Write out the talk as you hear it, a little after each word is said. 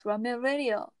Ramen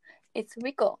Radio. It's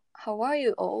Rico. How are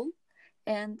you all?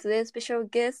 And today's special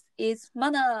guest is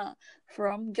Mana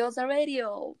from Gyoza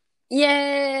Radio.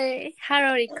 Yay!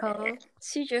 Hello, Rico.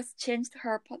 She just changed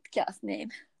her podcast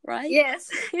name, right? Yes.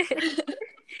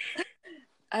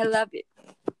 I love it.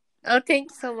 Oh, thank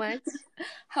you so much.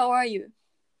 How are you?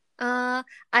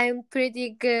 I'm pretty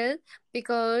good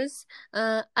because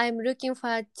I'm looking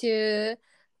forward to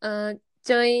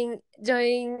joining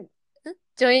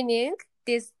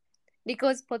this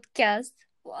Rico's podcast.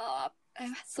 Wow,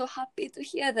 I'm so happy to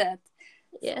hear that.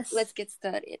 Yes. So let's get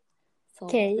started. So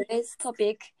Okay. today's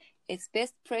topic is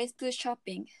best place to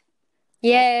shopping.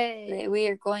 Yay! Today we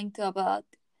are going to about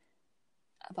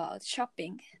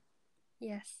shopping.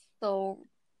 Yes. So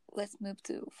let's move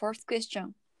to first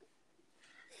question.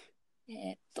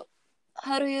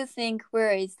 How do you think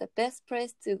where is the best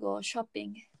place to go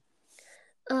shopping?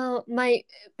 My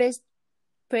best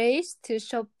place to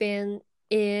shopping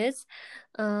is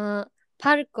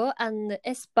Palco and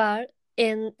Espar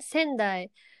in Sendai.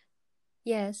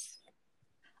 Yes.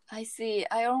 I see.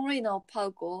 I only know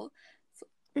Palco.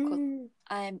 I'm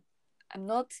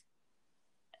not.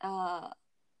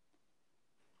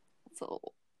 So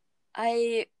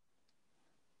I've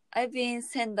been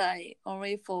Sendai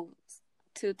only for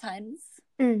 2 times.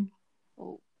 And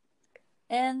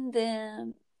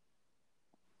then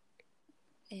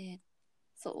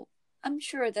so I'm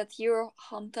sure that your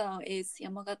hometown is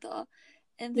Yamagata,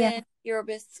 and then your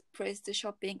best place to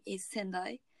shopping is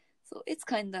Sendai. So it's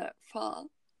kind of far.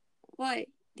 Why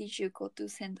did you go to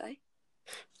Sendai?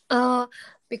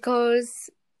 Because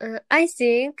I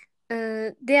think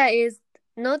there is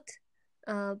not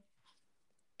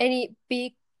any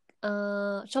big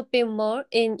shopping mall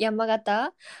in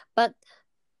Yamagata, but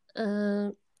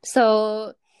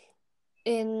so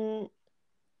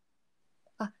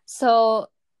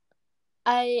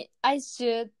I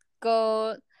should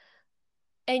go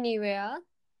anywhere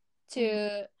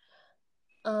to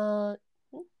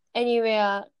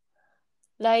anywhere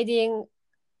riding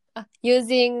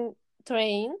using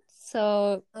train.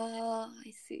 So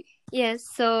I see. Yes,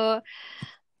 so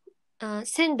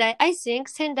Sendai. I think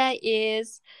Sendai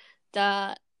is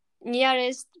the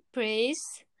nearest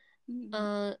place.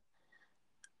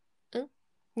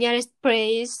 Nearest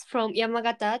place from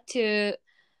Yamagata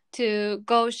to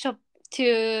go shop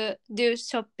to do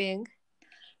shopping.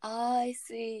 I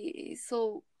see.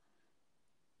 So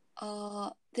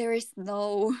there is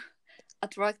no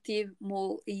attractive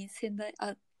mall in Sendai.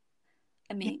 I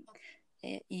mean,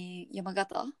 in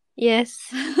Yamagata. Yes.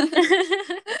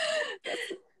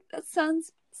 That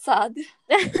sounds sad.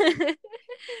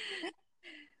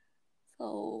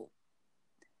 So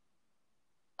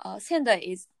Sendai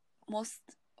is most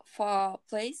far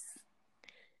place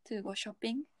to go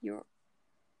shopping.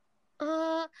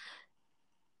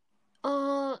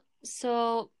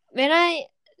 So when I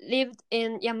lived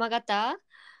in Yamagata,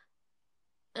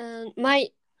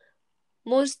 my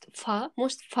most far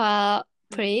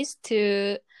place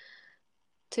to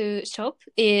shop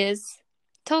is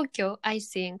Tokyo, I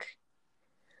think.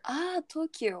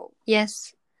 Tokyo.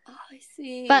 Yes. I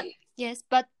see. But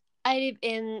I live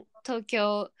in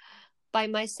Tokyo by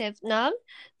myself now,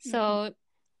 so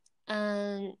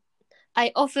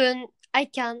I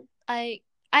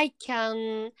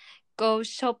can go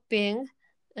shopping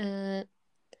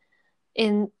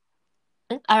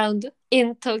around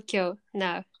in Tokyo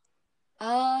now.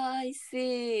 I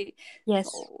see.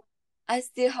 Yes. So I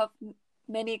still have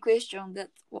many questions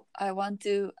that I want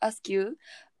to ask you,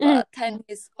 but time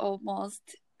is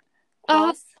almost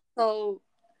close. So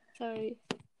sorry.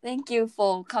 Thank you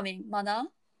for coming,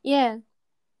 Mana. Yeah.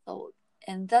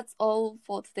 And that's all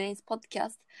for today's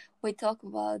podcast. We talk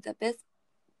about the best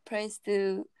place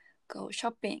to go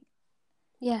shopping.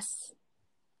 Yes.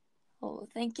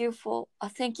 Thank you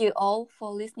all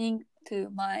for listening to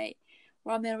my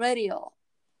Ramen Radio.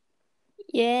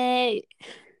 Yay.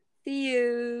 See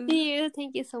you.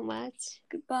 Thank you so much.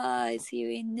 Goodbye. See you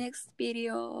in next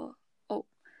video.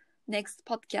 Next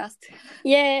podcast.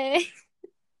 Yay.